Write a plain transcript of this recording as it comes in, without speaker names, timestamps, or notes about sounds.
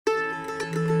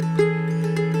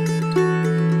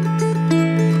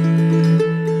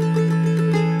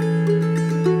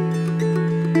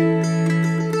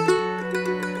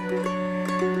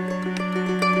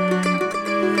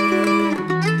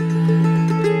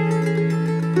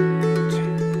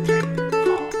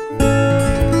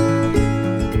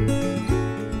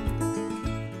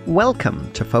Welcome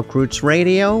to Folk Roots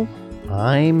Radio.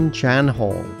 I'm Jan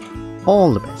Hall.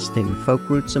 All the best in folk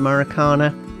roots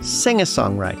Americana,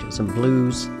 singer-songwriters and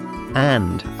blues,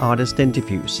 and artist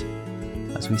interviews.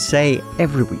 As we say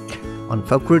every week on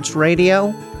Folk Roots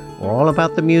Radio, we're all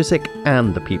about the music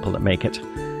and the people that make it.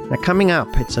 Now coming up,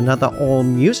 it's another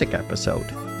all-music episode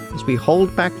as we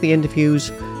hold back the interviews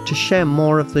to share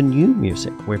more of the new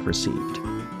music we've received.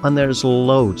 And there's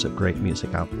loads of great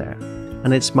music out there.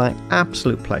 And it's my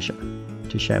absolute pleasure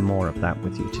to share more of that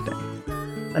with you today.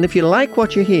 And if you like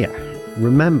what you hear,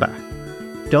 remember,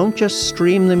 don't just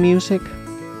stream the music,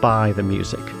 buy the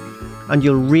music. And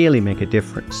you'll really make a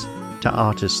difference to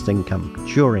artists' income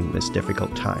during this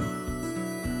difficult time.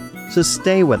 So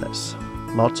stay with us.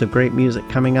 Lots of great music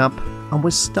coming up, and we're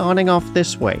starting off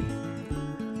this way.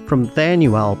 From their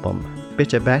new album,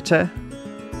 Bitter Better,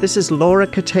 this is Laura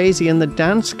Cortese and the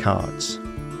Dance Cards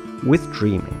with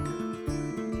Dreaming.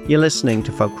 You're listening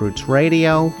to Folk Roots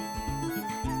Radio,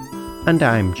 and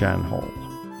I'm Jan Hall.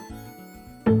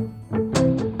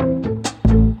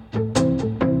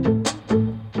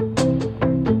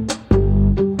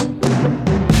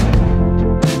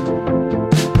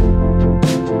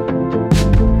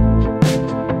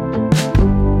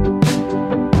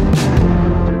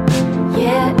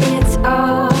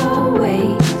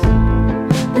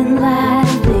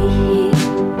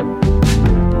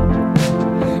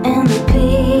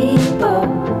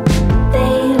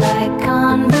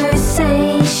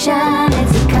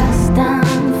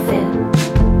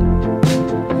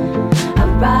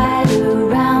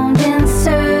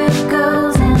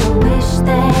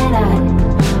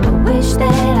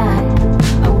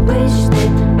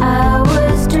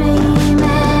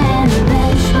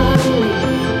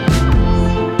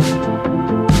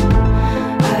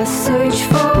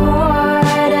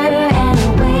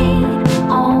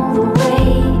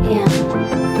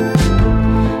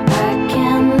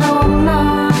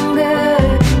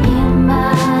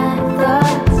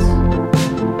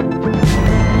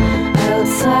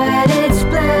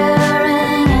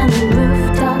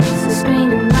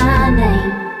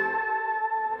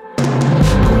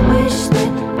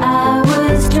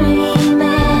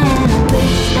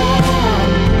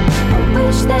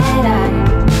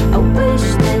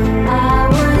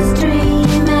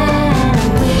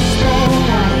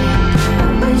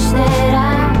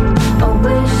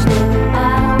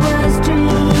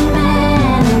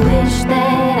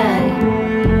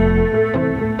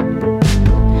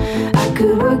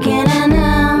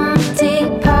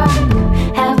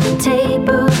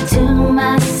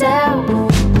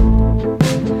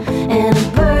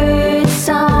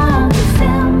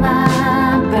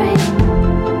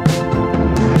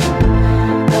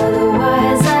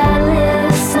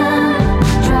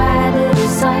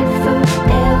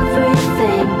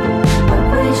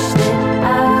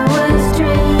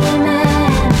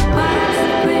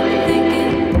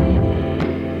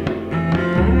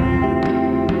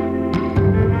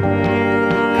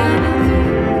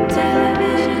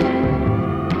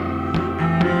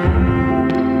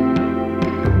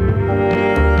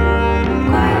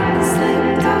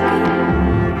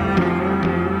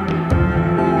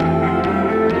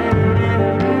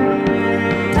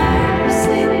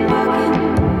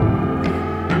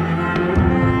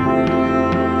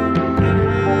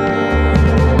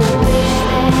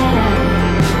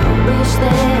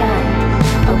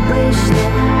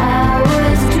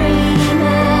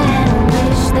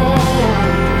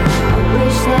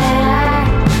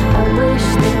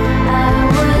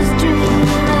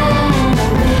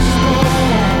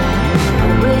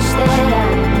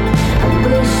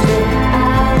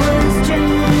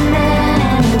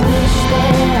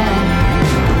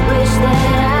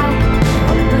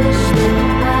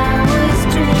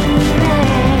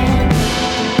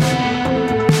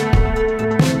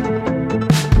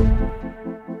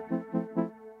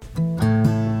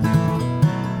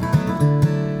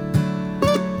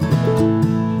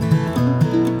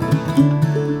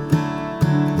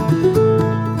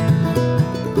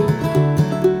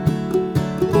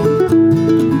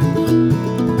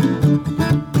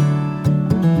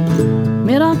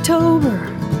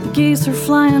 Geese are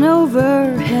flying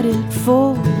over, headed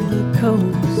for the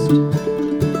coast.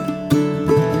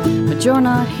 But you're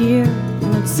not here,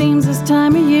 and it seems this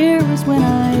time of year is when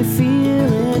I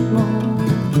feel it most.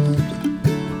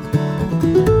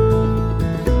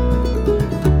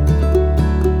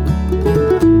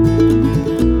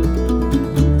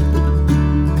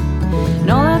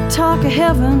 And all that talk of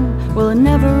heaven, well, it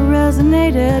never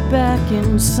resonated back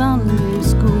in Sunday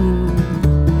school.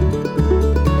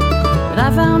 I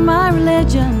found my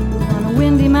religion on a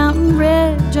windy mountain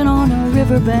ridge and on a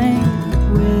riverbank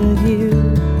with you.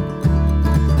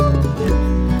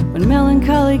 when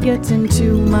melancholy gets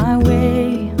into my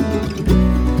way.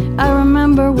 I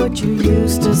remember what you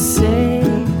used to say.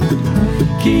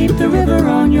 Keep the river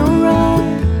on your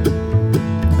right.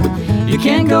 You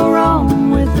can't go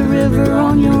wrong with the river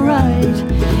on your right.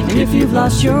 And if you've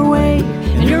lost your way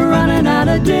and you're running out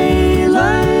of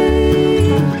daylight,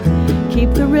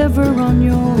 keep the river on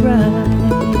your right.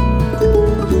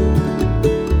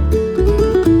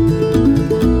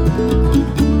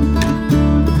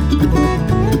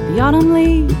 The autumn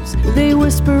leaves, they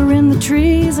whisper in the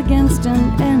trees against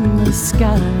an endless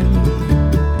sky.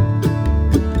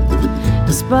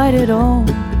 Despite it all,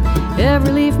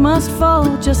 every leaf must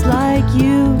fall just like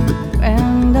you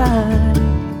and I.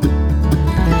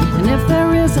 And if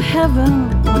there is a heaven,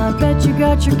 well, I bet you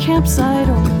got your campsite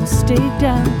all staked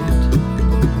out.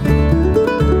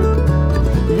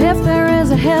 And if there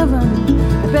is a heaven,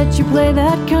 I bet you play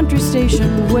that country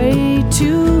station way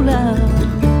too loud.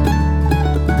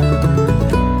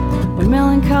 When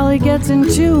melancholy gets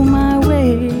into my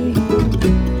way,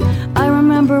 I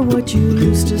remember what you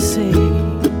used to say.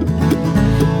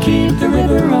 Keep the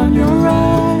river on your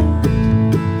right.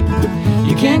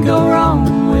 You can't go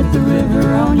wrong with the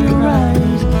river on your right.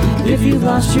 If you've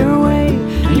lost your way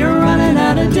and you're running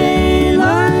out of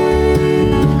daylight,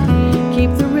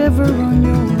 keep the river on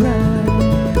your right.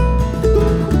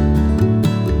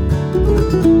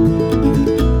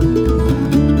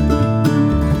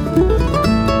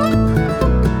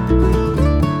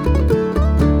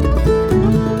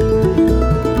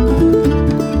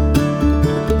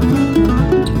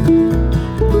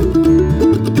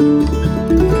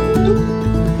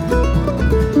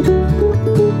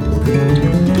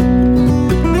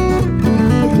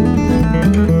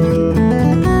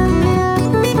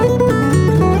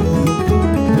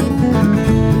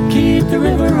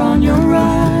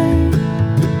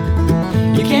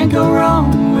 Go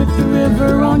wrong with the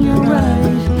river on your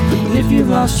right. If you've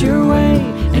lost your way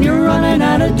and you're running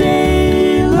out of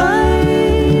daylight,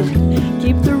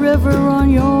 keep the river on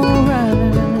your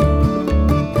right.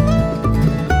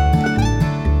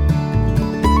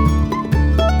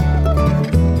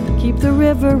 Keep the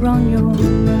river on your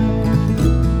right.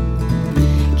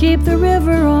 Keep the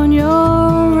river on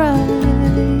your right.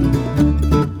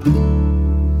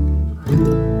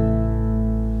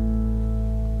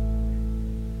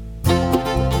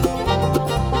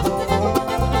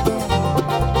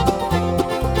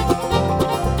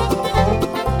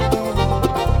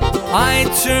 I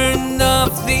turned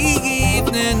off the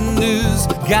evening news.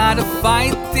 Gotta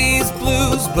fight these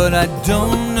blues, but I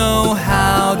don't know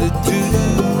how to do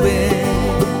it.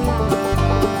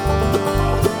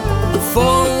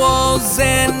 Four walls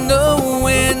and a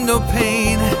window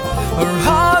pane are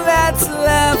all that's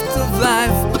left of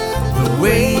life, the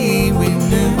way we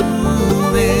knew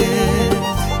it.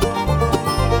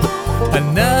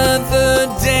 Another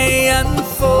day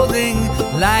unfolding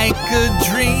like a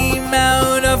dream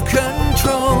out of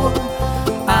control.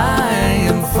 I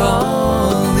am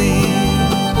falling.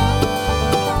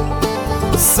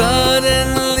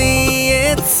 Suddenly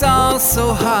it's all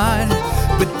so hard,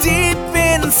 but deep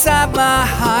inside my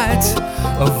heart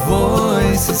a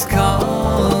voice is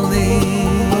calling.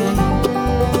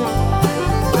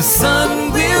 The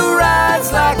sun will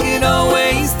rise like it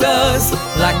always does,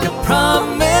 like a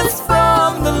promise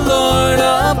from the Lord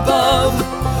above.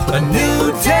 A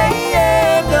new day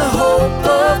and a hope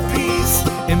of peace.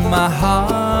 In my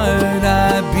heart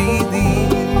I believe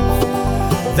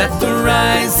that the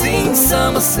rising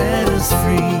sun will set us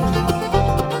free.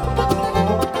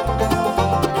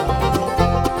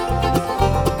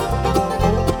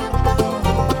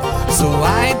 So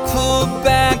I pull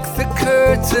back the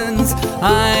curtains.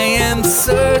 I am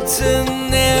certain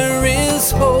there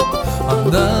is hope on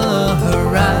the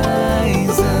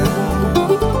horizon.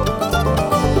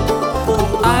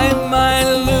 I might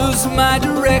lose my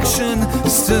direction,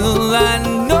 still I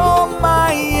know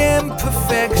my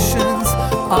imperfections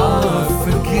are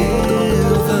forgiven.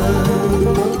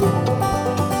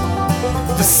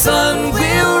 The sun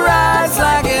will rise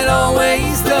like it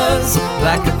always does,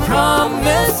 like a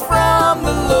promise from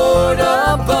the Lord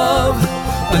above.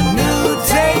 A new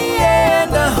day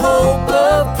and a hope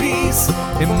of peace.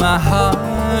 In my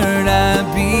heart I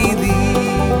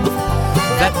believe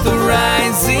that the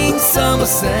rising sun will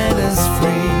set us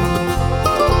free.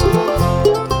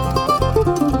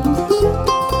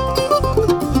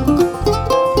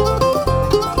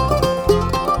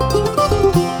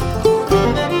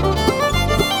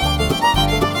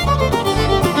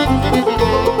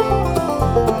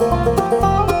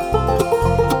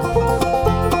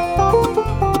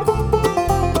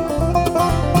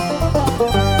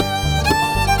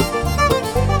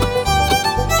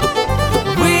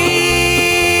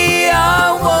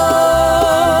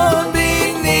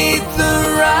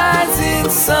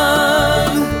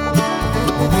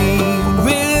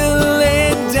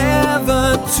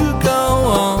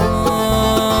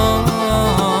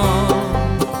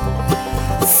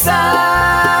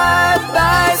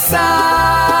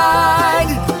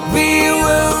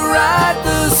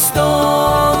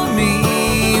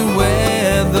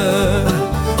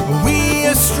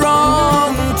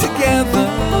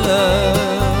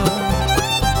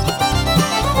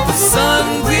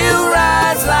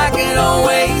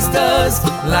 does,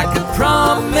 like a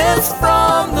promise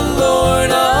from the Lord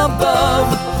above.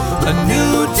 A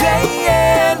new day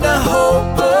and a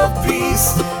hope of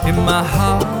peace. In my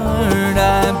heart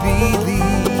I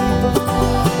believe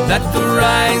that the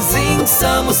rising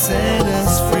sun will set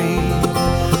us free.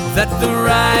 That the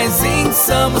rising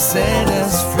sun will set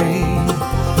us free.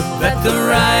 That the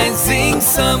rising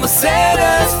sun will set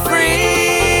us free.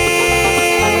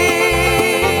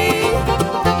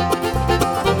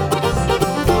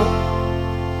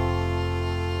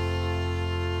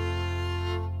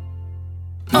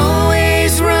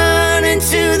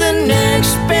 To the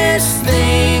next best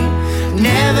thing.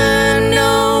 Never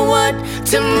know what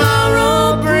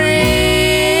tomorrow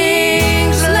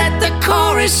brings. Let the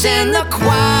chorus and the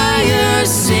choir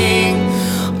sing.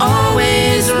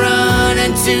 Always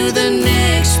running to the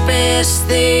next best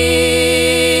thing.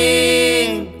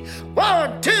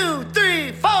 1, 2,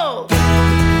 3, 4.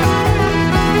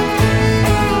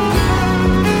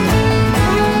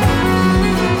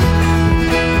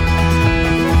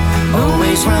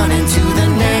 Always running to the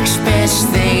next best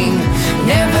thing.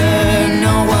 Never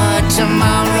know what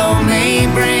tomorrow may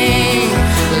bring.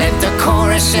 Let the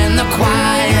chorus and the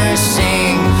choir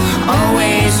sing.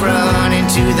 Always running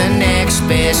to the next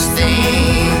best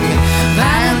thing.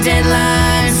 Pile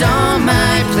deadlines on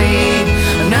my plate.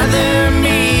 Another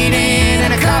meeting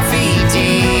and a coffee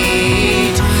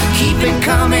date. Keep it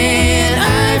coming,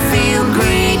 I feel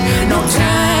great. No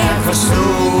time for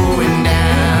slowing down.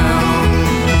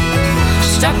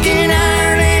 Stuck in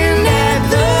Ireland at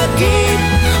the gate.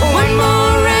 One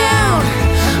more round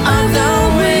of the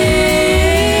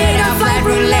wait. Our flight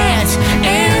roulette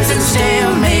ends in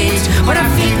stalemate, but our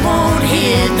feet won't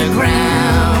hit the ground.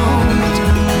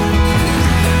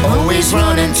 Always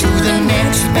running to the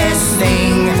next best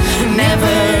thing.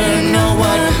 Never know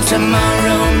what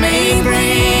tomorrow may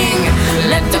bring.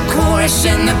 Let the chorus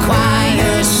and the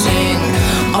choir sing.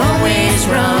 Always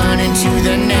running to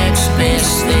the next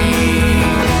best thing.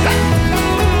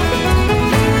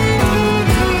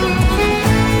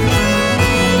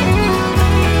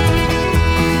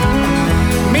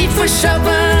 Meet for supper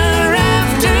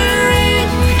after 8.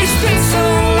 It's been so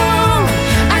long,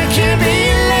 I can't be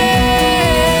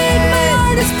late. My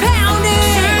heart is pounding.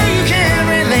 Sure you can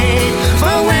relate.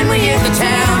 For when we hit the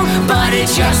town, but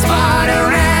it's just part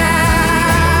around.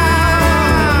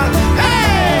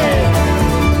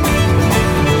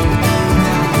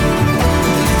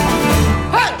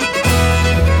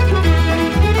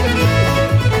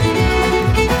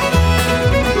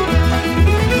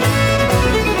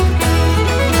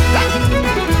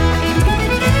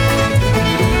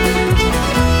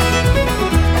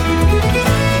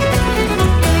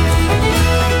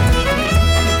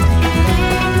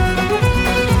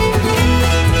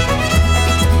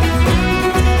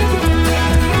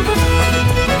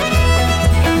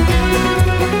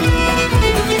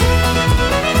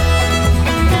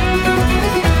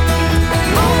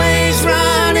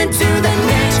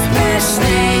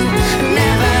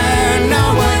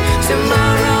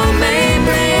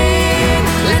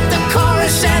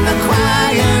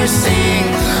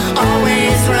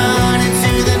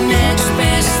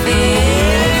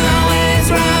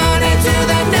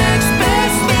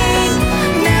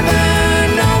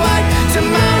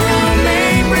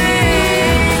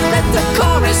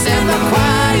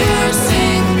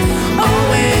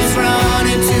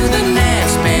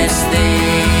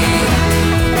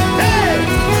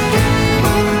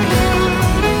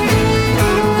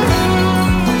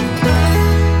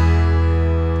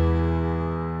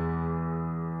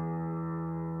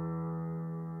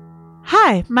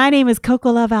 Hi, my name is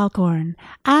Coco Love Alcorn.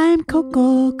 I'm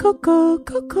Coco,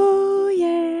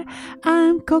 yeah.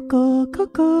 I'm Coco,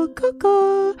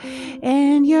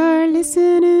 and you're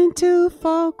listening to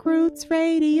Folk Roots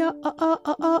Radio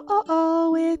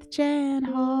with Jan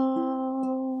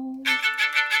Hall.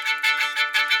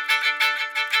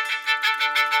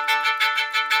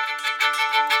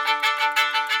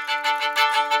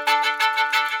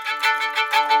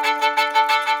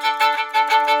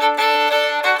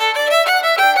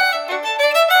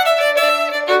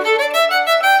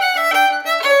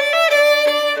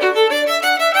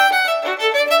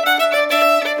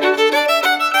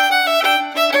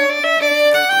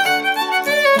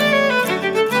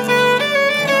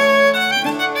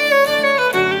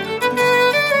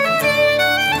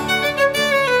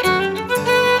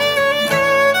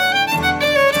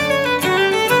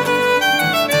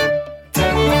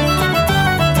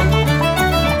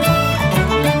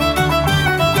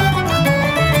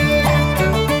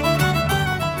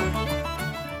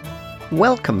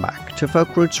 Welcome back to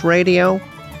Folk Roots Radio.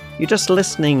 You're just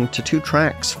listening to 2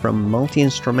 tracks from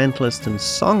multi-instrumentalist and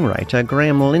songwriter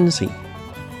Graham Lindsay.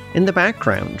 In the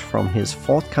background, from his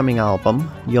forthcoming album,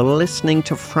 you're listening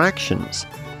to Fractions,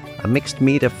 a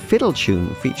mixed-meter fiddle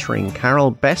tune featuring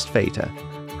Carol Bestvater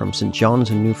from St.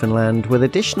 John's in Newfoundland, with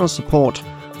additional support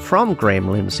from Graham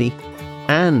Lindsay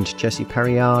and Jesse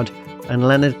Perriard and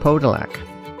Leonard Podolak.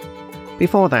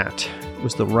 Before that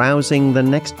was the rousing The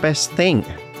Next Best Thing,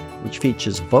 which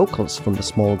features vocals from the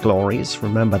Small Glories.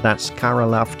 Remember, that's Cara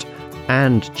Luft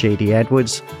and J.D.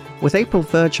 Edwards, with April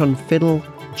Virch on fiddle,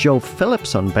 Joe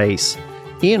Phillips on bass,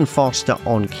 Ian Foster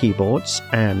on keyboards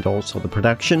and also the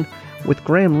production, with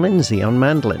Graham Lindsay on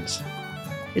mandolins.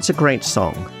 It's a great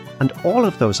song, and all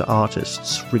of those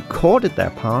artists recorded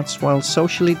their parts while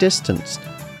socially distanced.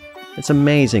 It's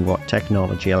amazing what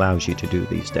technology allows you to do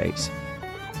these days.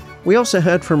 We also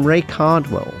heard from Ray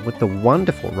Cardwell with the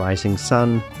wonderful Rising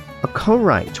Sun, a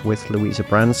co-write with Louisa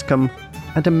Branscombe,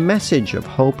 and a message of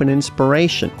hope and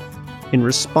inspiration in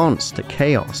response to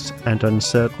chaos and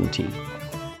uncertainty.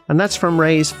 And that's from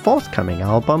Ray's forthcoming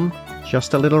album,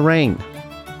 Just a Little Rain.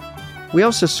 We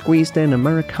also squeezed in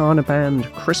Americana band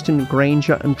Kristen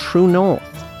Granger and True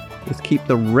North with Keep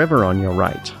the River on Your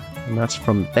Right, and that's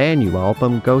from their new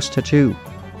album, Ghost Tattoo.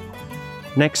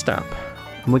 Next up,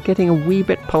 and we're getting a wee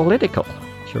bit political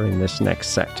during this next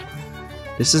set.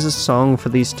 This is a song for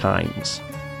these times.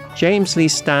 James Lee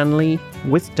Stanley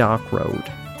with Dark Road,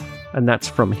 and that's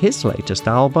from his latest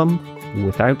album,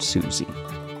 Without Susie.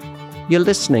 You're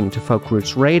listening to Folk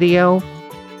Roots Radio,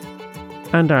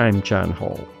 and I'm Jan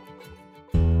Hall.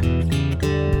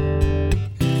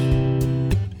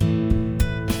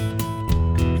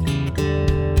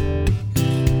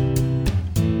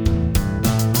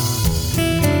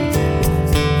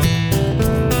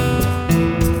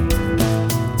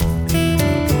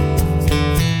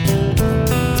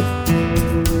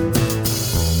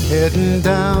 Heading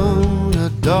down a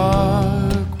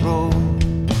dark road,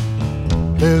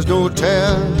 there's no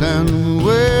telling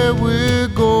where we're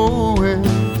going.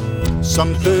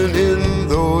 Something in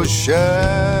those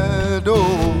shadows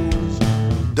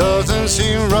doesn't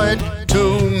seem right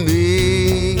to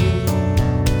me.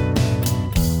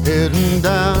 Heading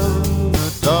down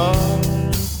a dark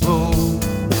road,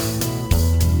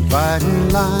 writing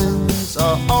lines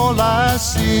are all I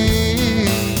see.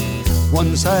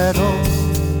 One side or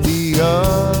the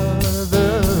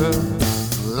other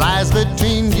lies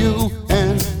between you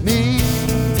and me.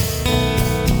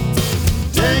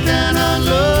 Taking a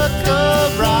look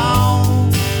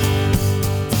around,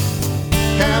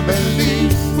 can't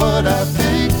believe what I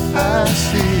think I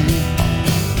see.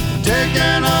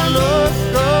 Taking a look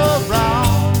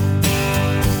around,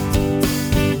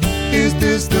 is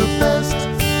this the best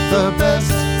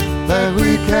that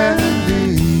we can be?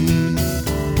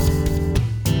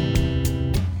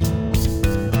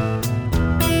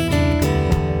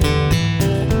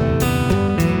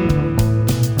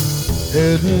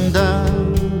 Heading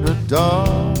down the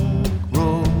dark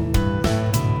road,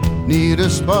 need a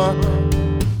spark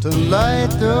to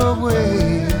light the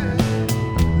way.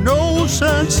 No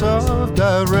sense of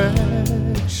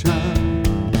direction,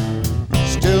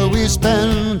 still we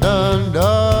spend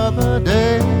another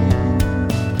day.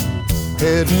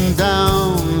 Heading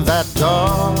down that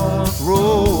dark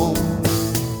road,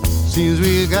 seems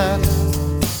we got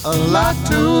a lot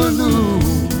to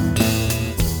lose.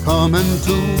 Coming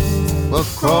to a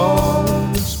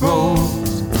crossroads,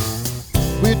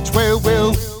 which way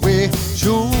will we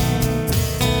choose?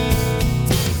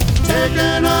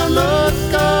 Taking a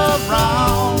look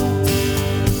around,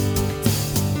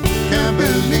 can't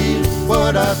believe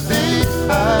what I think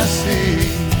I see.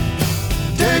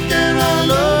 Taking a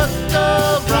look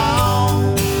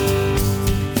around,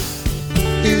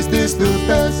 is this the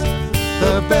best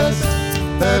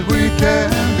that we can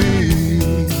be?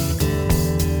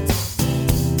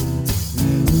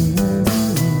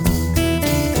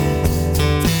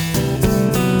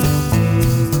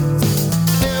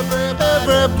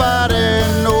 Everybody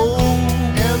know,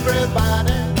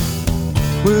 everybody,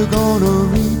 we're gonna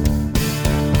reap,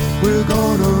 we're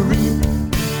gonna reap,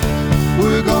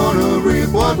 we're gonna reap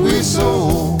what we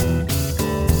sow.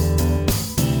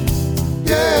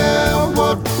 Yeah,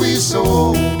 what we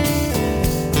sow.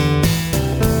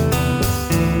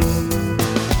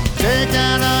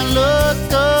 Taking a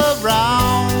look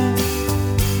around,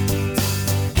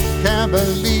 can't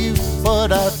believe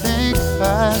what I think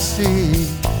I see.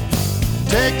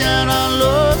 Taking a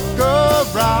look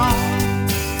around,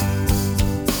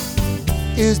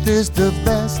 is this the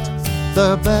best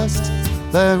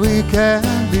that we can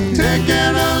be?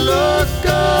 Taking a look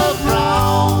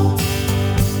around,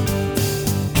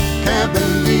 can't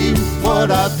believe what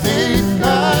I think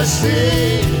I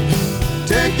see.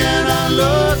 Taking a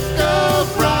look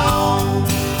around,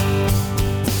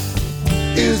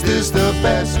 is this the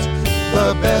best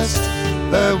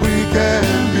that we can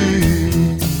be?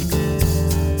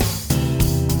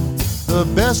 The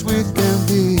best we can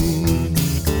be.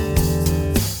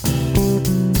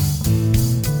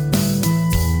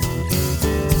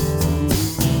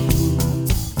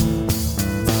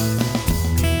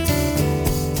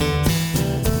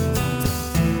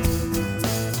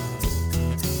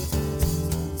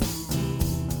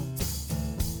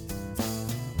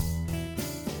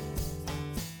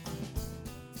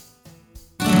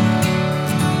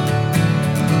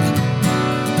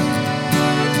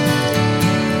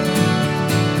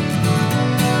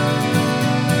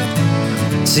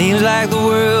 Seems like the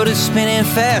world is spinning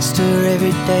faster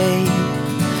every day.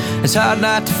 It's hard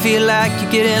not to feel like you're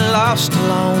getting lost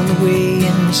along the way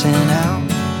and missing out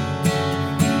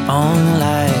on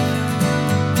life.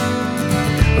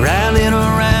 Round and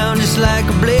around just like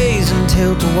a blazing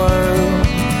tilt-a-whirl.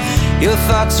 Your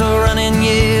thoughts are running,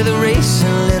 yeah, the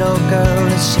racing, little girl.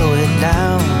 Let's slow it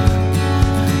down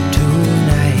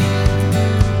tonight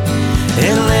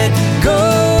and let go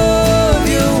of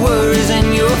your worries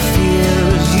and your fears.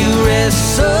 You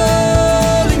rest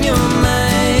all in your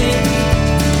mind.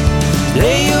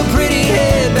 Lay your pretty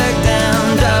head back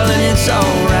down, darling, it's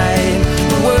alright.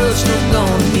 The world's still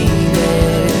gonna be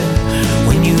there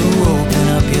when you open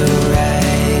up your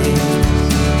eyes.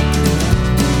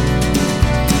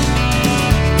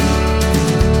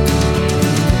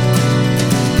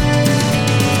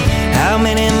 How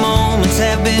many moments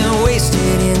have been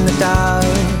wasted in the dark?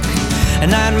 And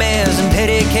nightmares and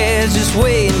petty cares just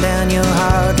weighing down your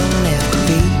heart. Don't have to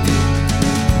be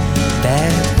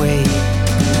that way.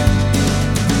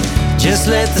 Just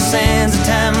let the sands of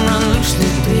time run loosely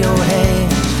through your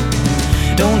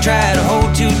hands. Don't try to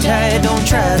hold too tight, don't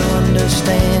try to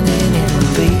understand, and it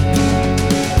will be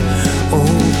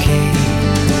okay.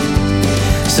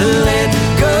 So let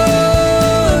go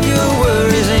of your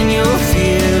worries and your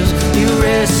fears. You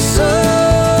rest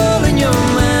all in your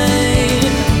mind.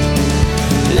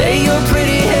 Lay your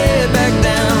pretty head back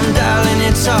down, darling,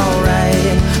 it's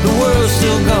alright. The world's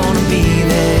still gonna be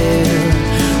there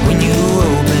when you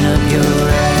open up your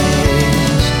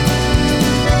eyes.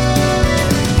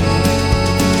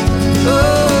 Oh.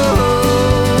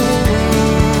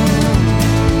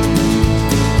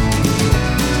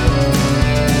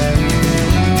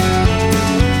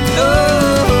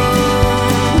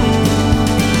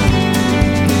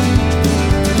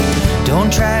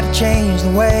 Don't try to change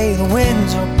the way the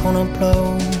winds are gonna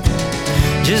blow.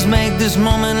 Just make this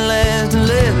moment last and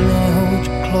let me hold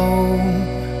you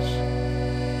close.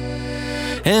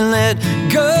 And let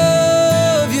go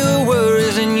of your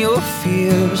worries and your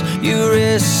fears. You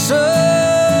rest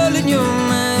all in your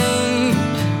mind.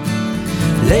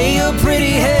 Lay your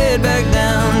pretty head back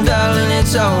down, darling,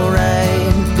 it's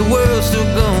alright. The world's still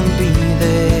gonna be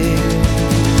there.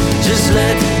 Just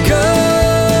let go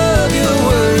of your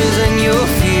worries and your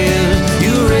fears.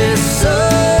 You rest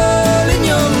all in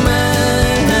your mind.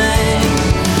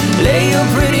 Lay your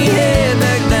pretty head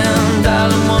back down,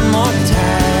 darling, one more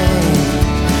time.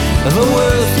 The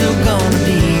world's still gonna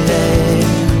be there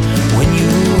when you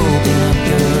open up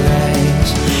your eyes.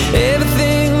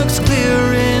 Everything looks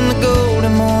clearer in the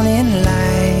golden morning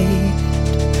light.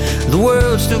 The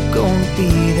world's still gonna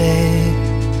be there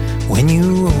when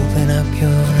you open up your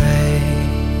eyes.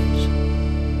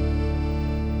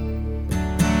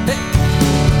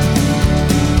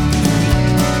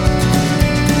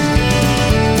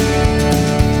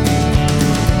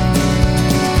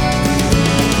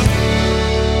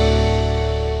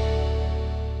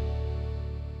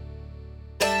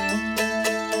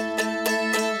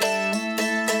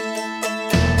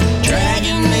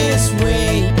 Dragging this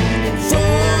weight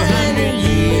 400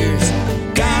 years.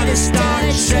 Gotta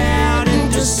start shouting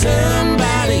to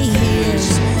somebody here.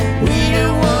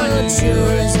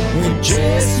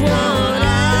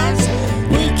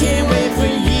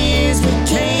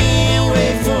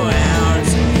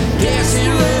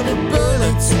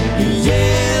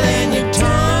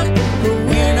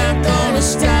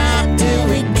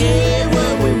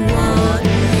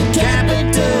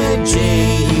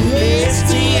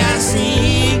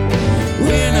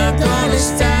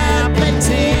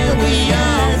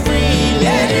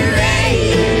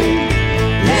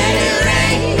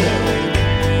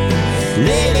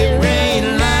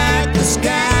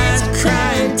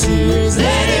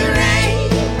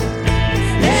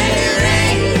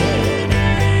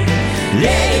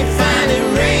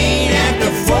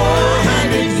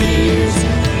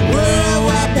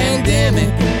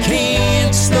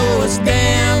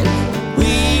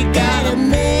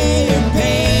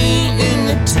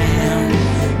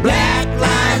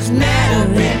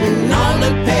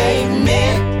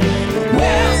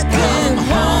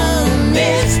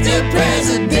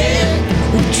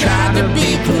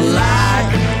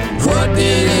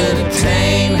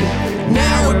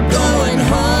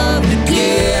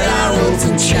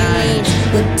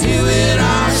 We'll do it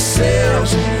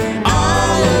ourselves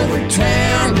all over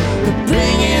town. We're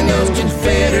bringing those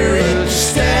Confederate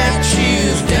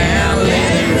statues down.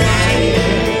 Let it rain,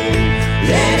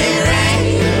 let it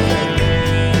rain,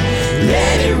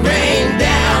 let it rain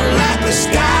down like the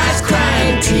sky's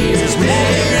crying tears.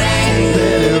 Let it rain,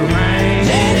 let it rain,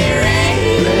 let it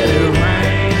rain, let it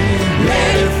rain,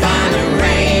 let it finally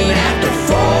rain after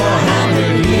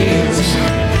 400 years.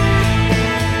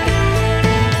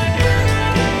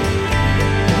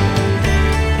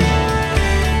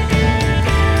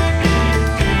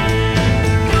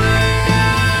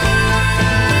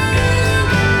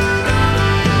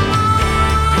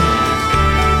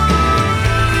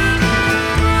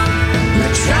 We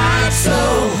tried so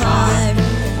hard,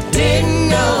 didn't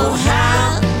know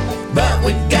how, but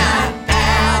we got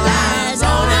allies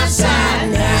on our side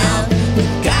now. We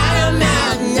got 'em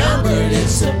outnumbered,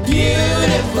 it's a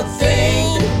beautiful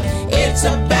thing. It's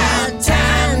about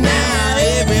time now,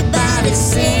 everybody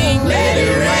sing. Let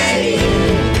it rain,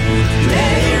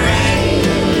 let it rain,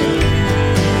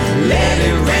 let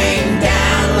it rain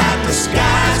down like the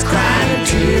sky's crying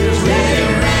tears. Let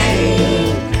it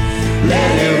rain,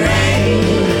 let it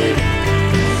rain,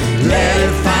 let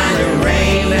it finally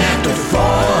rain after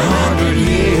 400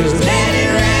 years. Let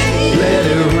it rain, let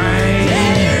it rain,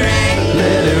 let it rain,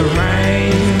 let it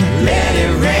rain, let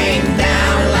it rain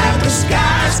down like the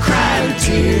sky's crying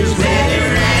tears. Let it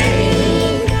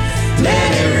rain,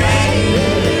 let it rain,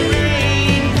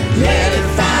 let it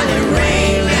finally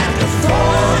rain after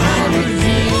 400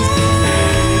 years.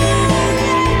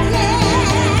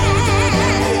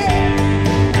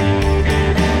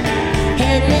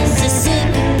 And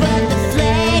Mississippi brought the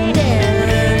flag down.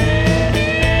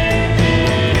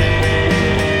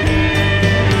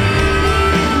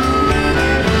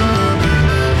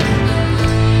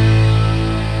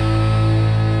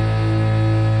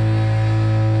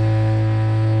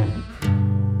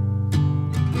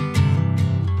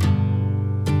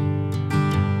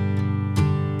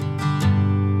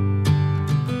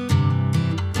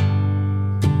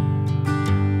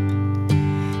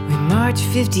 We marched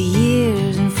 50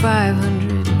 years and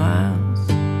 500 miles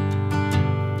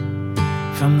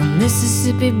from the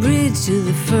Mississippi Bridge to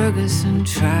the Ferguson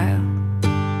trial,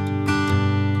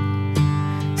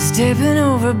 stepping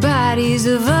over bodies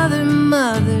of other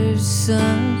mothers'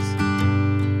 sons,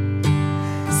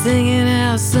 singing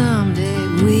out someday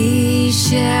we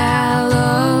shall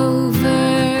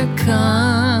overcome.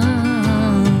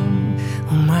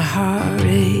 Oh, my heart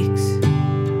aches,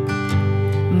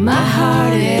 my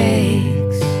heart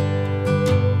aches.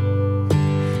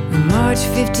 We marched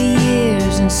 50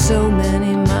 years and so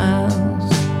many miles,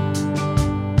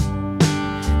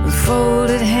 with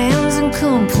folded hands and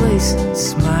complacent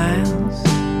smiles,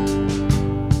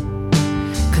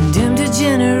 condemned a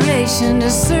generation to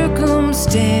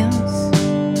circumstance.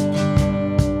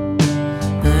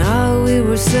 And all we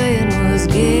were saying was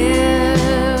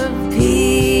give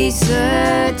peace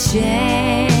a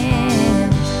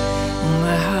chance.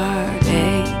 My heart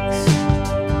aches,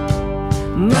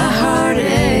 my heart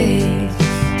aches.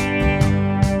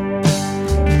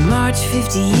 We marched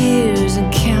 50 years and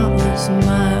countless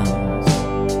miles,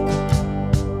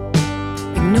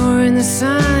 ignoring the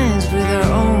signs with our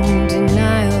own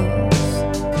denials,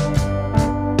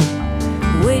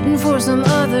 waiting for some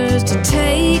others to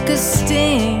take a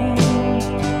sting,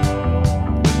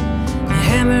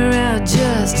 hammer out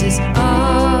justice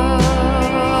all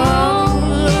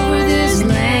over this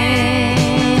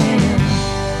land.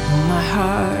 My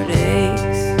heart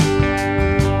aches,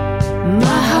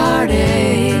 my heart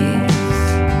aches,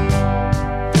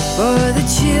 for the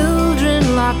children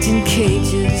locked in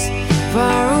cages,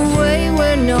 far away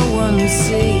where no one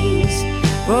sees,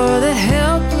 for the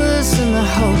helpless and the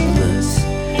hopeless,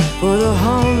 for the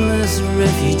homeless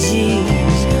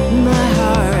refugees. My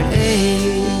heart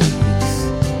aches,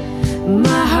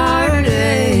 my heart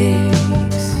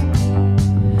aches,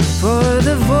 for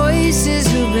the voices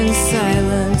who've been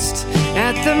silenced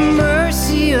at the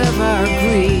mercy of our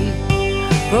greed,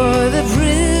 for the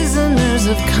prisoners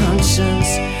of conscience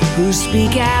who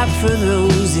speak out for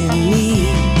those in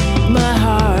need. My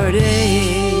heart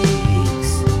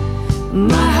aches,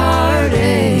 my heart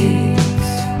aches,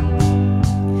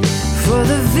 for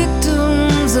the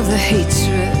victims of the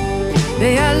hatred.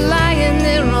 They are lying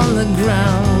there on the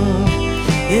ground,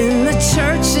 in the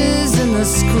churches and the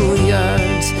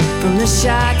schoolyards, from the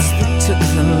shots that took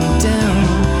them down.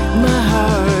 My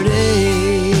heart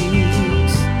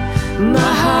aches,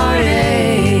 my heart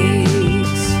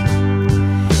aches,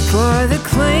 for the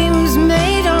claims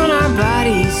made on our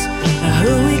bodies,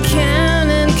 who we can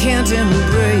and can't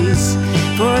embrace,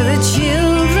 for the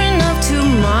children of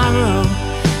tomorrow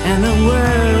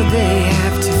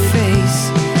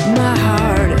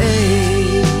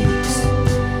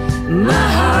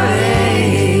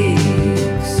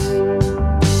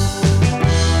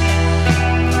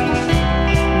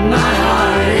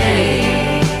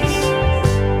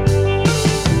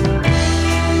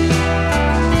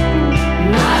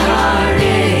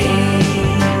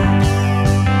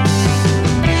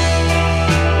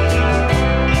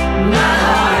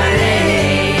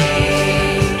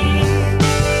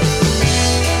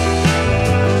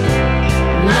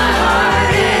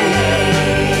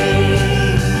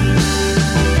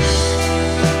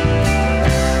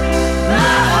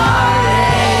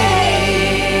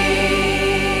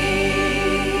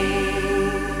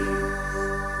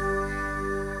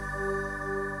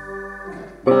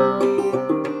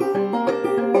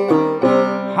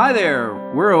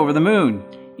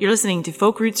You're listening to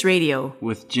Folk Roots Radio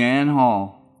with Jan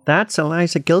Hall. That's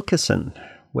Eliza Gilkyson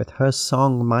with her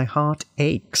song My Heart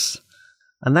Aches.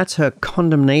 And that's her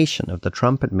condemnation of the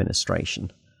Trump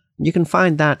administration. You can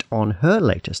find that on her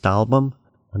latest album,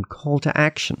 On Call to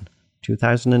Action,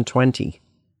 2020.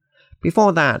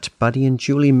 Before that, Buddy and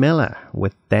Julie Miller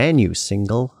with their new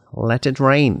single, Let It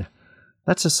Rain.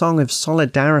 That's a song of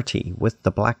solidarity with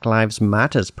the Black Lives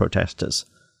Matters protesters,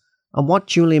 and what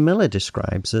Julie Miller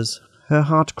describes as her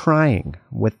heart crying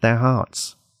with their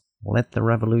hearts. Let the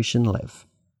revolution live.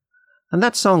 And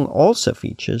that song also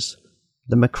features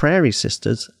the McCrary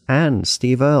sisters and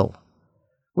Steve Earle.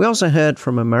 We also heard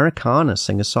from Americana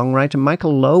singer-songwriter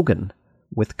Michael Logan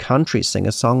with country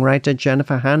singer-songwriter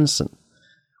Jennifer Hansen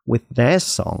with their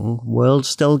song World's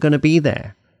Still Gonna Be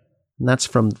There. And that's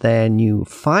from their new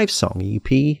 5-song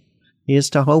EP, Here's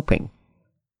to Hoping.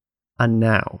 And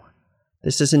now,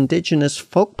 this is Indigenous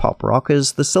folk pop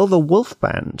rockers the Silver Wolf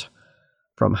Band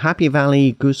from Happy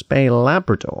Valley, Goose Bay,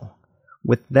 Labrador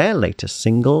with their latest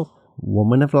single,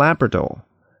 Woman of Labrador.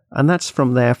 And that's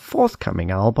from their forthcoming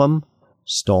album,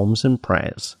 Storms and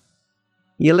Prayers.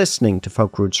 You're listening to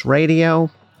Folk Roots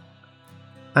Radio,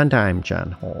 and I'm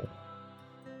Jan Hall.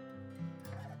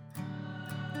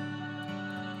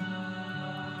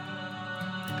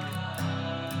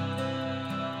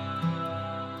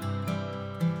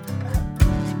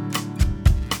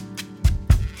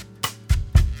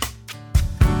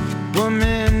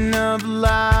 Woman of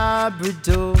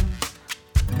Labrador,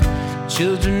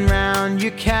 children round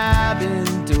your cabin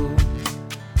door,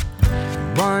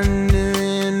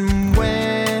 wondering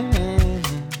when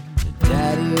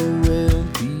Daddy will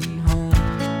be home.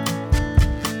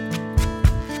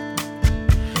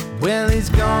 Well, he's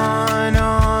gone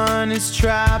on his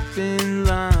trapping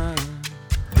line.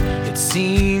 It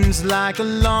seems like a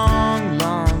long,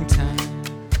 long time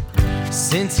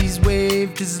since he's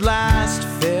waved his last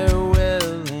farewell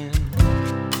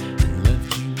and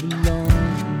left you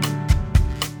alone.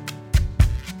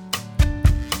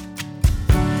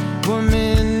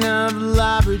 Woman of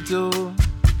Labrador,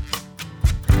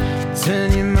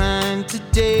 turn your mind to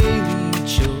daily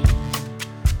chore,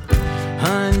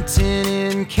 hunting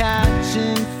and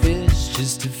catching fish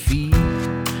just to feed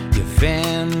your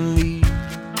family.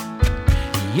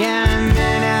 Yeah, and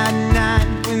then at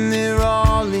night when they're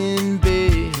all in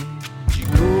bed, you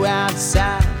go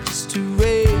outside just to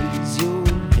raise your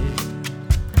head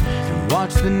and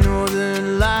watch the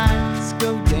northern lights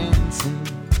go dancing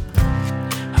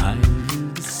high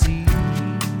over the sea.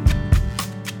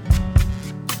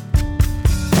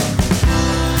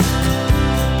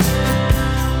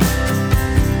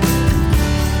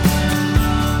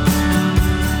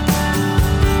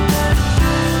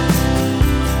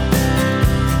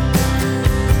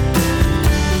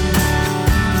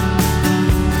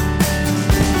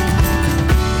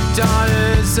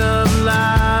 Daughters of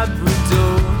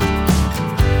Labrador,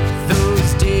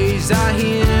 those days are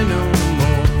here no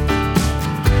more.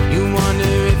 You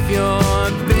wonder if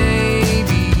your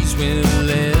babies will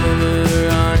ever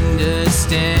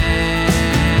understand.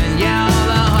 Yeah, all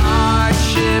the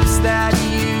hardships that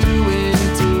you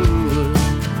endured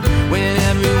when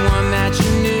everyone that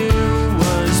you knew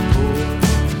was poor,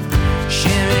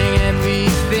 sharing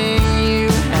everything you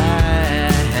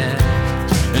had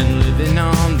and living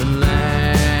on the land.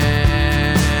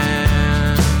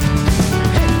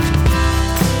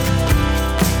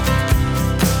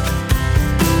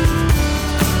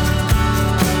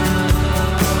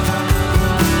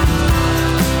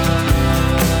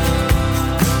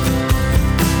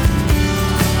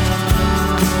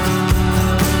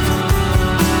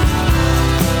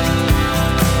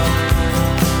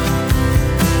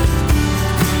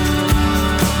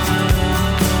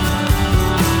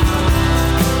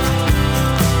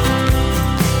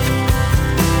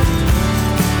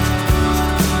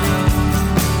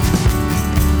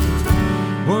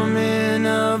 Woman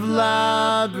of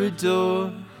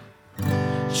Labrador,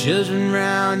 children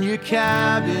round your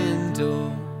cabin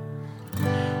door,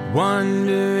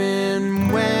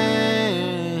 wondering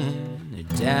when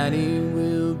Daddy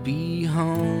will be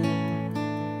home.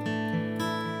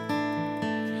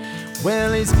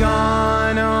 Well, he's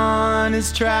gone on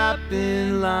his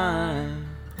trapping line.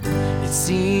 It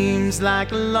seems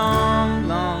like a long,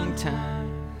 long time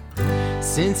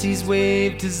since he's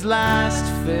waved his last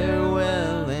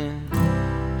farewell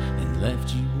and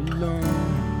left you alone.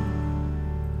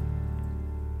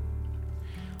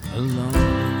 Alone.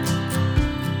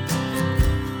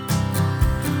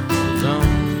 Alone.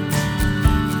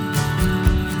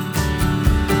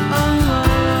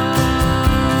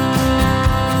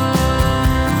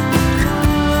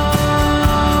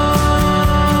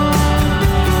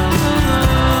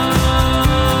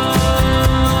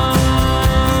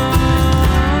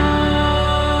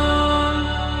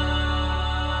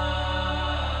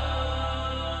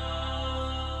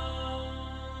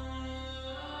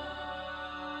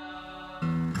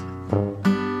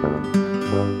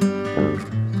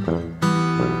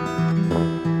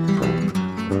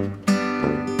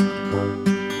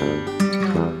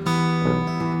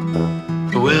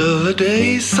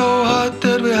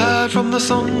 the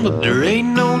sun, but there ain't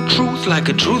no truth like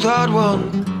a truth hard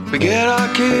one. We get our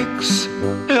kicks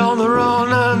on the run,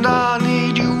 and I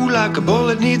need you like a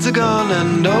bullet needs a gun.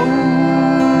 And oh,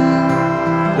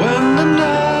 when the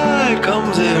night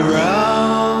comes around,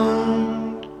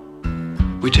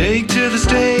 we take to the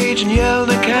stage and yell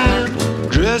the can,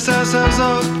 dress ourselves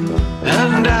up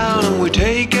and down, and we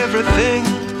take everything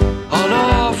on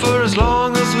offer as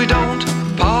long as we don't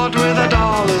part with our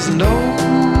dollars. And oh,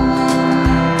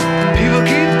 people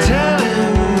keep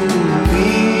telling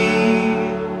me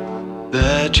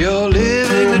that you're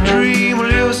living the dream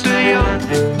while you're still young.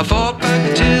 I fought back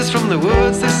the tears from the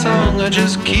words they sung. I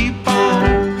just keep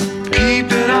on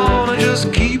keeping on. I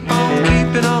just keep on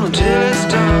keeping on until it's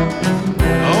done.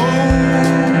 Oh,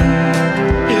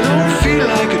 you don't feel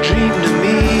like a dream to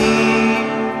me.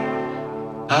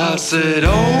 I said,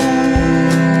 oh,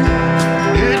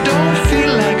 it don't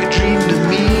feel like a dream to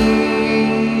me.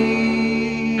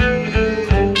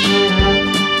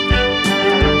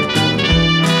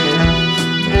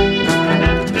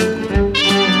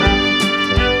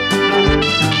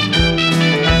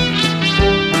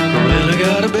 Well, I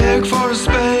gotta beg for a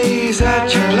space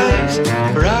at your place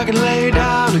where I can lay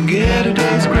down and get a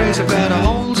day's grace. I've got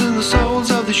holes in the soles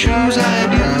of the shoes I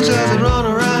abuse as I run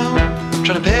around,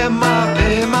 trying to pay my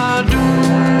dues,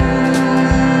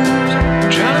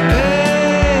 trying to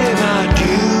pay my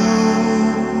dues,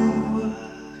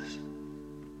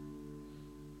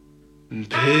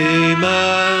 pay my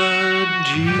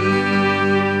dues.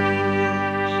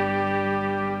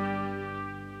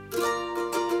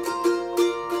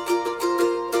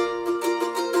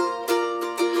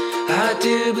 I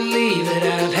do believe that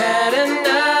I've had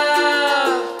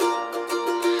enough,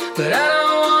 but I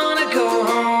don't wanna go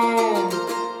home.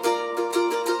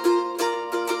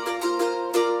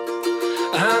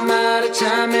 I'm out of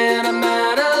time and I'm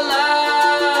out of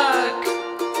luck,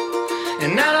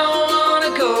 and I don't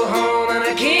wanna go home, and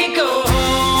I can't go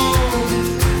home.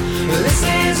 Well, this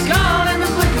is gone in the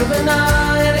blink of an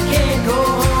eye, and I can't go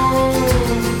home.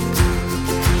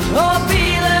 I'll be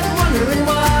left wondering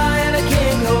why, and I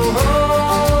can't go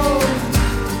home.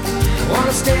 I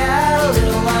wanna stay out a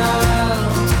little while.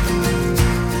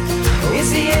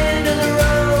 It's the end of the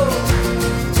road.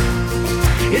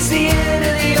 It's the end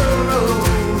of the old road.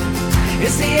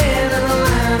 It's the end of the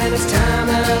line, and it's time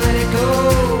that I let it go.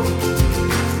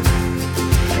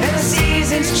 And the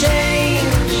seasons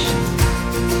change,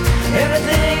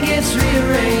 everything gets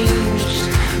rearranged,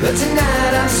 but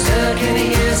tonight I'm stuck in a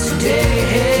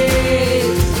yesterday.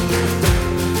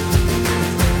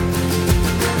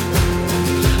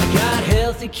 I got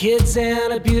healthy kids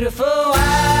and a beautiful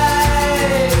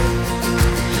wife,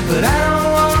 but I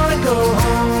don't wanna go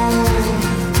home.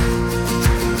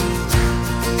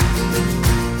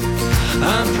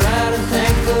 I'm proud and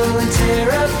thankful and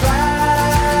terrified,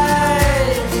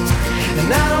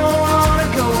 and I don't wanna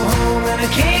go home, and I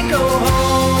can't go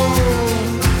home.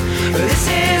 This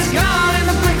is gone in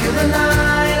the blink of an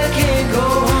eye, and I can't go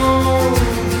home.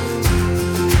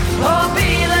 I'll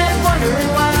be left wondering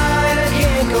why, and I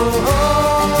can't go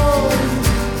home.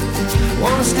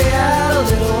 Wanna stay out a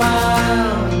little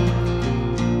while.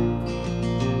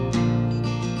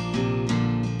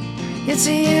 It's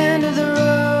the end of the road.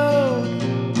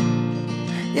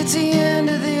 It's the end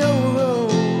of the old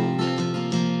road.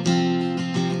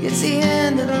 It's the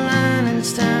end of the line, and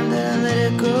it's time that I let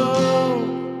it go.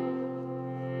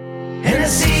 And the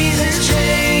seasons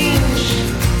change,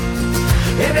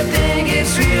 everything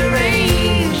gets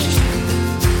rearranged,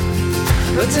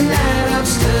 but tonight I'm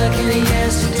stuck in a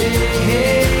yesterday.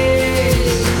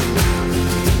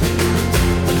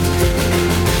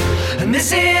 And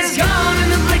this is gone in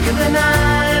the blink of an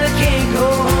eye, and I can't go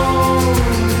home.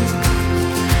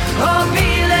 I'll be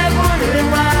left wondering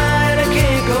why, and I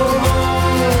can't go home.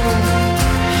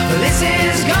 This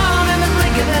is gone in the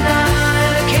blink of an eye,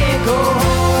 and I can't go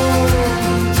home.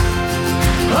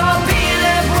 I'll be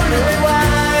left wondering why,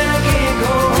 and I can't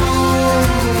go home.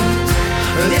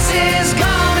 This is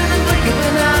gone in the blink of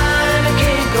an eye, and I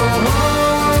can't go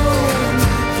home.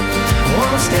 I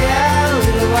wanna stay out a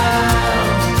little while.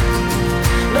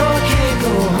 No, I can't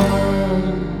go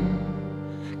home.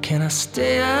 Can I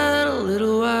stay out a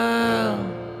little while?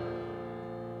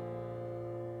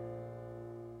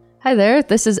 Hi there,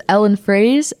 this is Ellen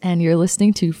Fraze, and you're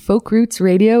listening to Folk Roots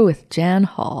Radio with Jan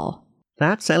Hall.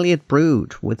 That's Elliot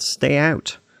Brood with Stay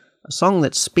Out, a song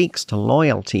that speaks to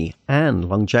loyalty and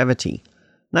longevity.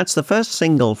 That's the first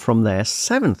single from their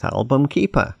 7th album,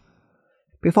 Keeper.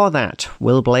 Before that,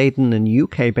 Will Bladen and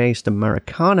UK-based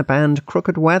Americana band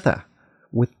Crooked Weather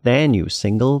with their new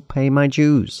single, Pay My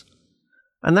Dues.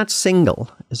 And that single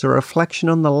is a reflection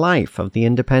on the life of the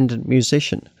independent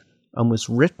musician and was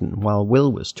written while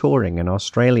Will was touring in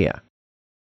Australia.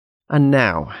 And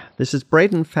now, this is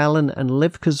Braden Fallon and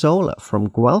Liv Cazzola from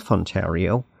Guelph,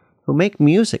 Ontario, who make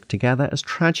music together as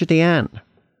Tragedy Ann,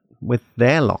 with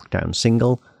their lockdown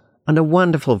single and a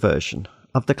wonderful version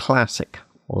of the classic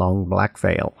Long Black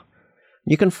Veil.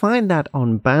 You can find that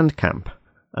on Bandcamp,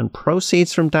 and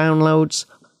proceeds from downloads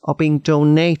are being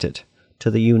donated to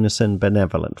the Unison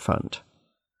Benevolent Fund.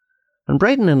 And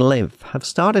Braden and Liv have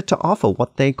started to offer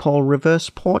what they call reverse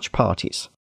porch parties,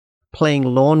 playing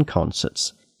lawn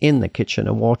concerts in the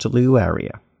Kitchener-Waterloo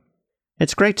area.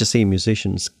 It's great to see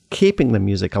musicians keeping the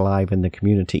music alive in the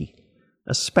community,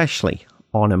 especially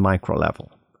on a micro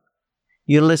level.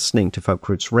 You're listening to Folk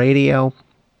Roots Radio,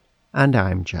 and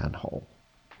I'm Jan Hall.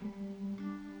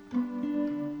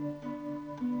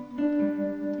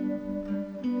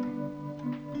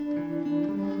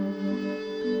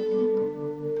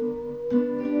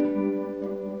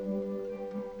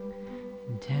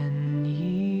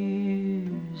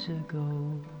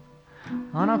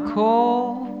 On a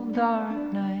cold, dark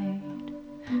night,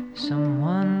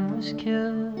 someone was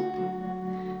killed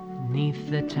beneath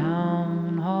the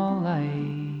town hall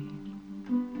light.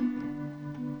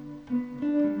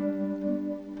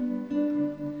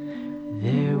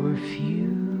 There were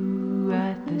few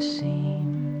at the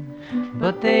scene,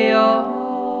 but they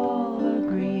all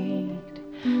agreed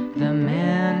the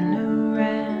man who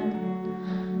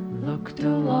ran looked a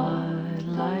lot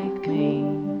like me.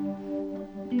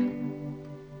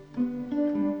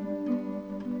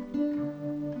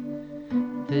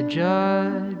 The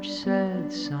judge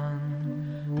said, son,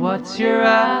 what's your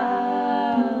alibi?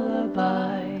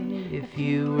 If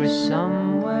you were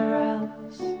somewhere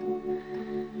else,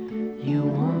 you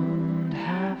won't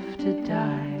have to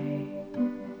die.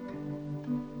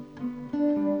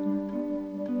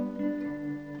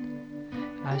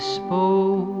 I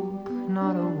spoke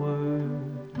not a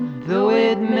word, though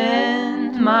it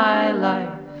meant my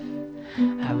life.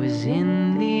 I was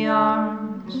in the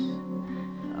arms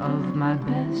of my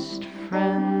best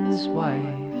friend's wife.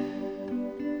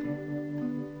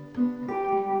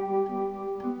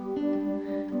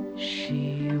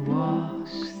 She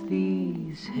walks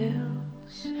these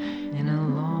hills in a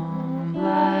long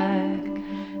black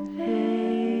veil.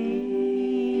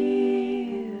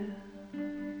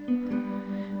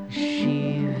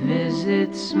 She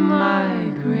visits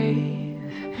my grave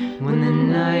when the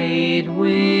night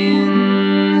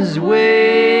winds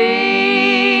wail.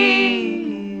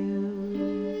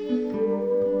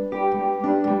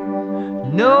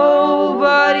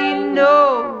 Nobody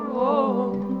knows,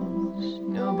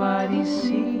 nobody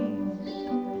sees,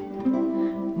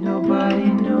 nobody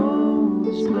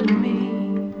knows but me.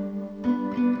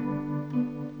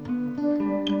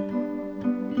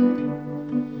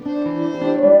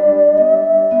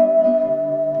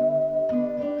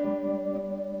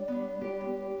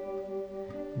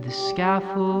 The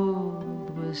scaffold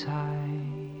was high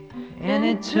and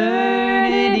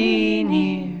eternity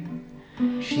near.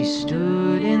 She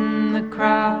stood in the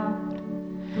crowd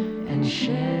and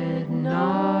shed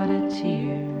not a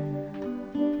tear.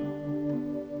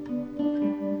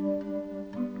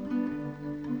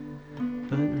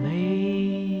 But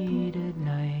late at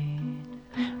night,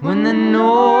 when the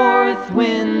north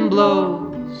wind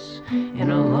blows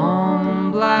in a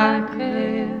long black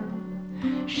veil,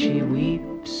 she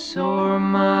weeps o'er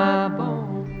my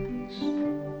bones.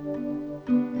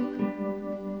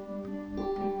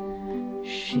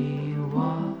 She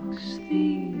walks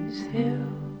these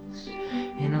hills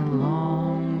in a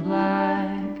long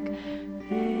black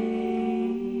veil.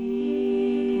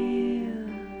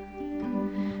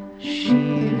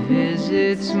 She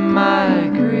visits my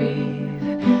grave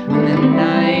when the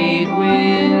night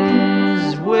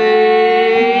winds wail.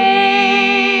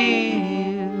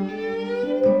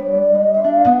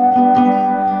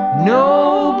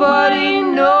 Nobody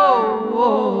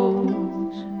knows,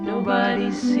 nobody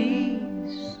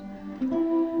sees,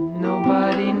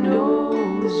 nobody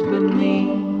knows but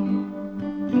me.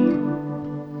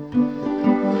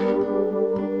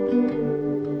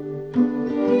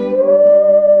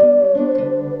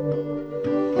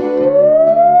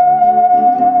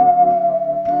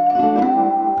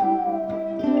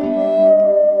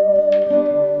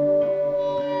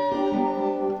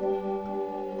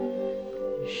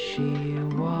 She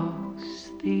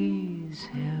walks these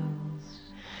hills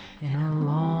in a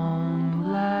long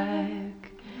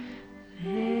black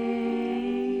veil.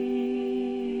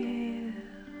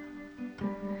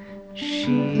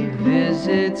 She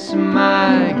visits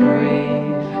my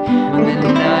grave when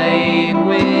the night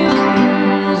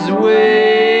winds wail.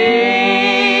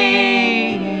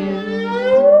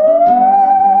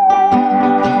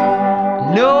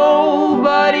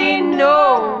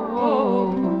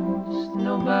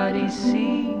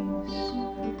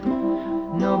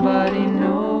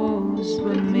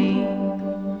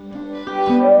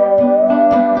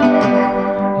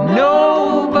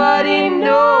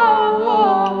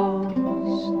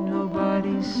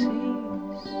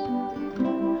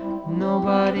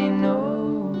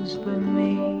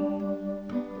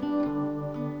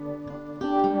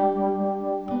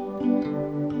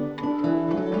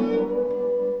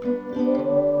 That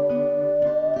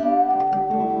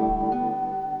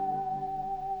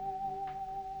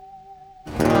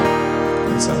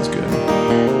sounds good.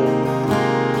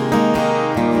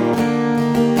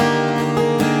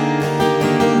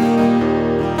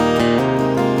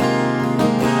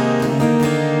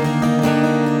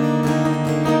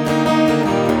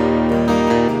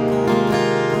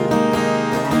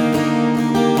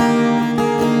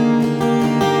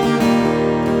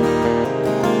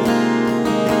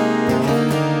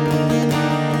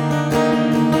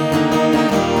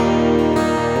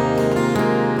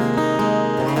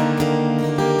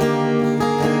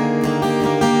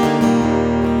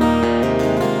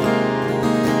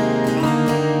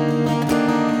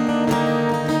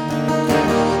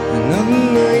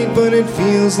 But it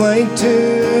feels like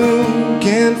two.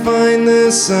 Can't find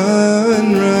the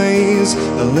sunrise.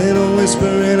 A little whisper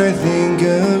and I think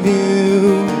of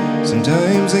you.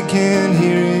 Sometimes I can't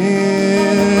hear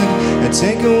it. I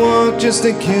take a walk just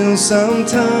to kill some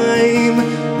time.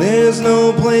 There's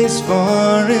no place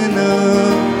far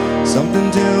enough.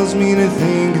 Something tells me to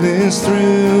think this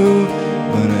through,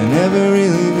 but I never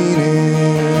really mean it.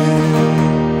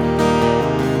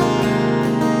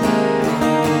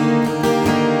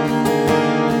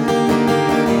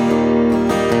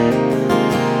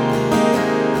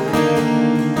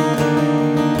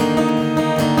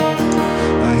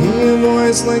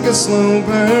 It's like a slow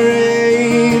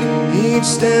parade. Each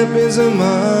step is a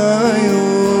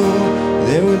mile.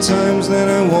 There were times that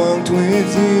I walked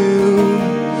with you.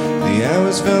 The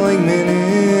hours felt like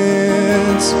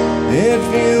minutes. It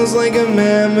feels like a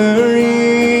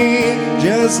memory,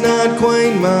 just not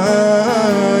quite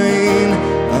mine.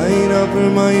 I'd offer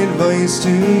my advice to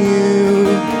you,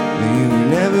 but you were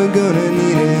never gonna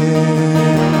need it.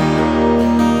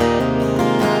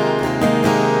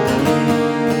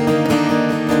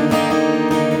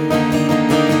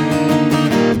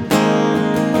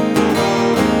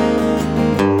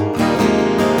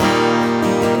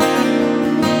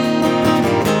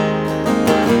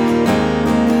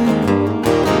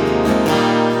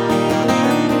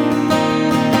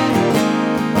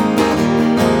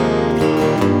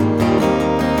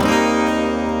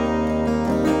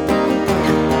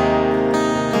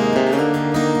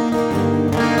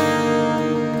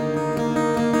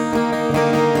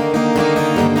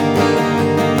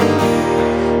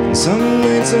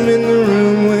 I'm in the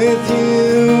room with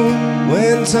you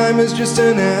when time is just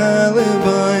an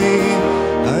alibi.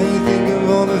 I think of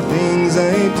all the things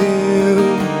I do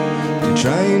to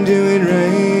try and do it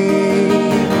right.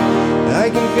 I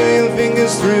can feel your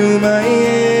fingers through my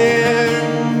hair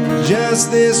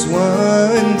just this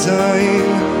one time.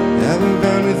 Haven't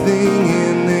found a thing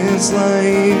in this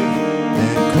life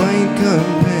that quite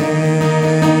compares.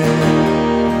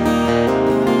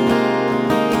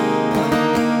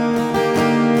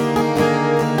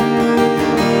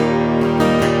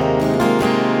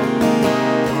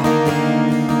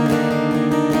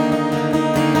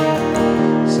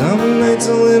 A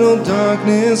little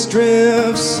darkness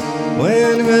drifts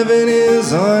when heaven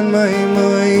is on my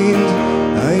mind.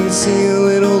 I see a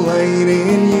little light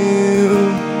in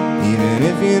you, even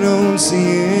if you don't see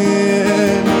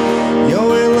it.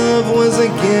 Your love was a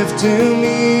gift to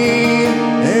me,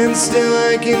 and still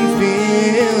I can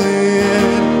feel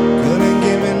it. Could have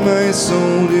given my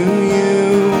soul to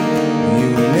you,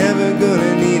 you were never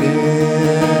gonna need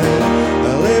it.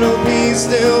 A little peace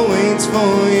still waits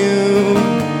for you,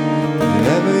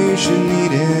 you should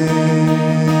need it.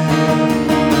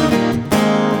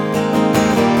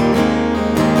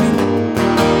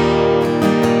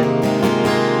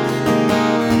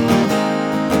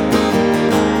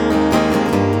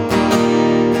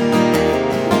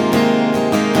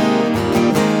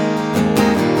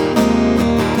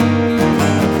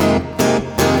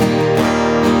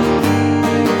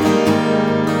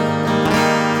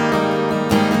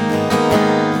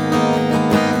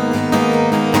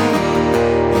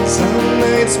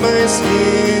 My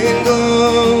skin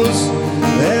glows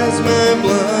as my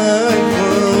blood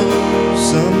flows.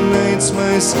 Some nights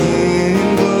my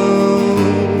skin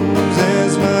glows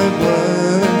as my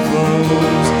blood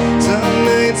flows. Some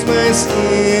nights my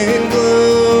skin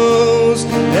glows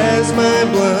as my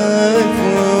blood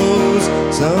flows.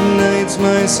 Some nights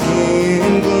my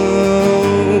skin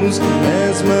glows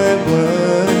as my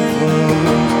blood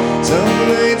flows. Some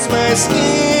nights my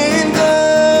skin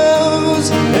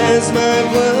glows as my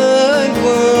blood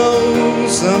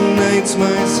glows. Some nights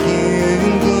my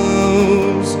skin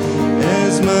glows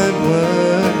as my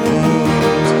blood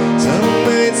glows. Some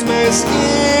nights my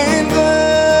skin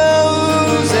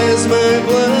glows as my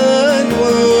blood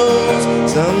glows.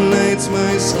 Some nights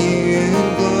my skin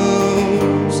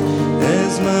glows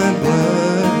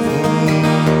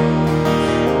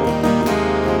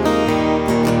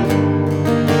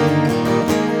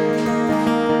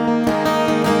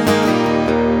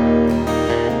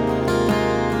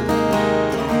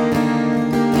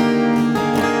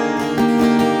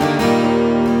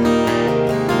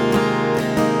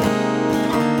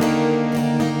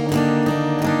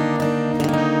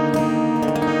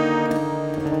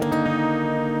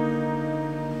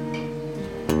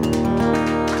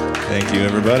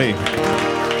everybody.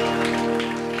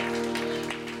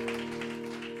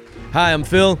 Hi, I'm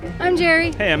Phil. I'm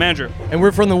Jerry. Hey, I'm Andrew. And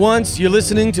we're from The Once. You're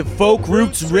listening to Folk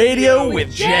Roots Radio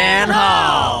with Jan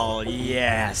Hall.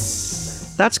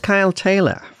 Yes. That's Kyle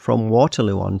Taylor from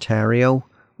Waterloo, Ontario,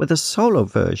 with a solo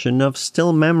version of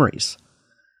Still Memories,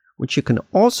 which you can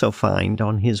also find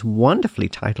on his wonderfully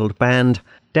titled band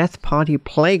Death Party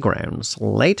Playground's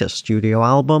latest studio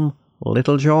album,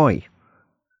 Little Joy.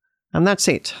 And that's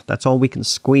it. That's all we can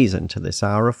squeeze into this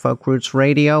hour of Folk Roots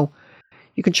Radio.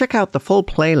 You can check out the full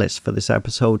playlist for this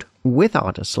episode with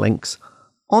artist links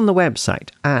on the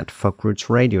website at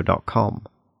folkrootsradio.com.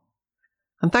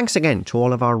 And thanks again to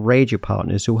all of our radio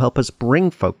partners who help us bring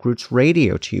Folk Roots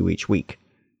Radio to you each week.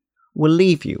 We'll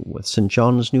leave you with St.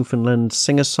 John's, Newfoundland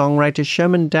singer-songwriter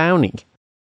Sherman Downey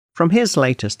from his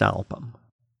latest album,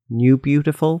 New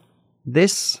Beautiful,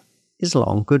 This Is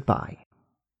Long Goodbye.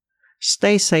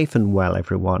 Stay safe and well,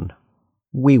 everyone.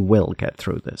 We will get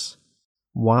through this.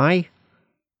 Why?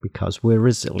 Because we're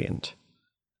resilient.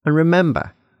 And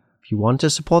remember, if you want to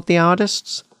support the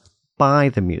artists, buy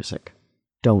the music.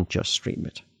 Don't just stream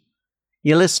it.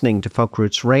 You're listening to Folk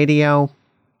Roots Radio,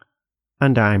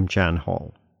 and I'm Jan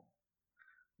Hall.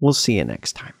 We'll see you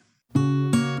next time.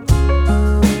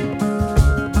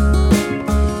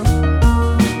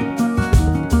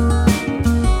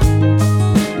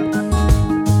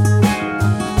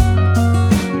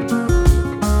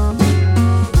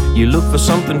 You look for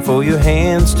something for your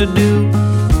hands to do,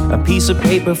 a piece of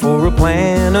paper for a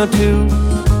plan or two.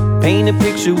 Paint a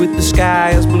picture with the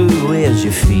sky as blue as you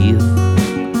feel.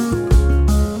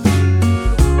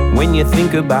 When you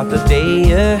think about the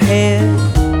day ahead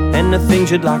and the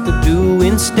things you'd like to do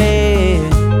instead,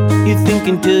 you think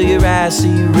until your eyes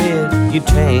see red, you're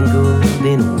tangled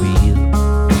in a wheel.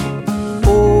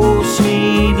 Oh,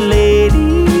 sweet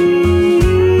lady,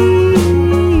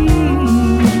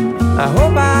 I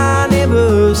hope I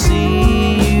never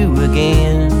see you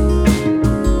again.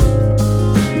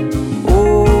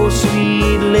 Oh,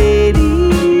 sweet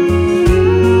lady,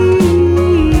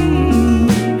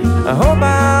 I hope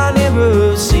I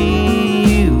never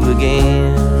see you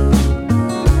again.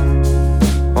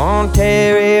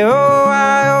 Ontario,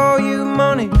 I owe you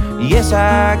money. Yes,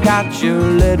 I got your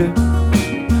letter.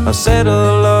 I'll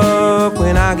settle up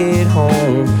when I get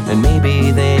home, and maybe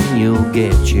then you'll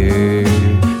get your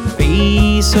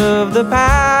piece of the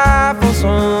pie for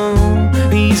some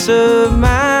peace of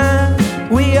mind.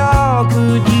 We all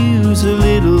could use a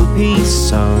little peace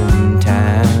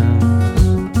sometime.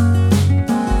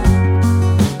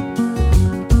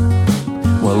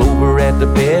 Well, over at the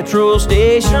petrol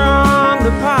station,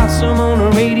 the possum on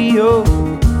the radio,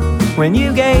 when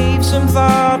you gave some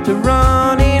thought to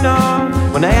running on,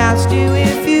 when I asked you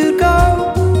if you'd go.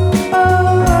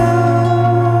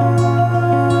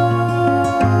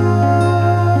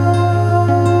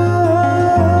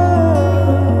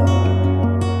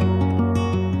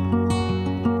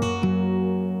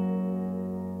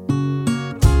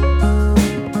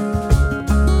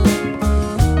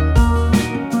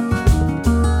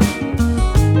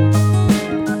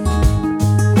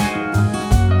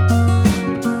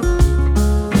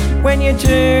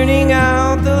 Turning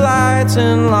out the lights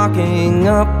and locking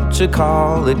up to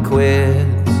call it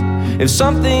quits. If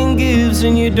something gives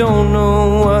and you don't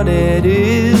know what it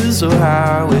is or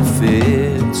how it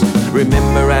fits,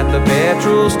 remember at the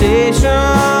petrol station,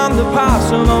 the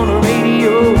possum on the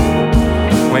radio,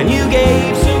 when you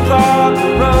gave some thought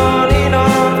to run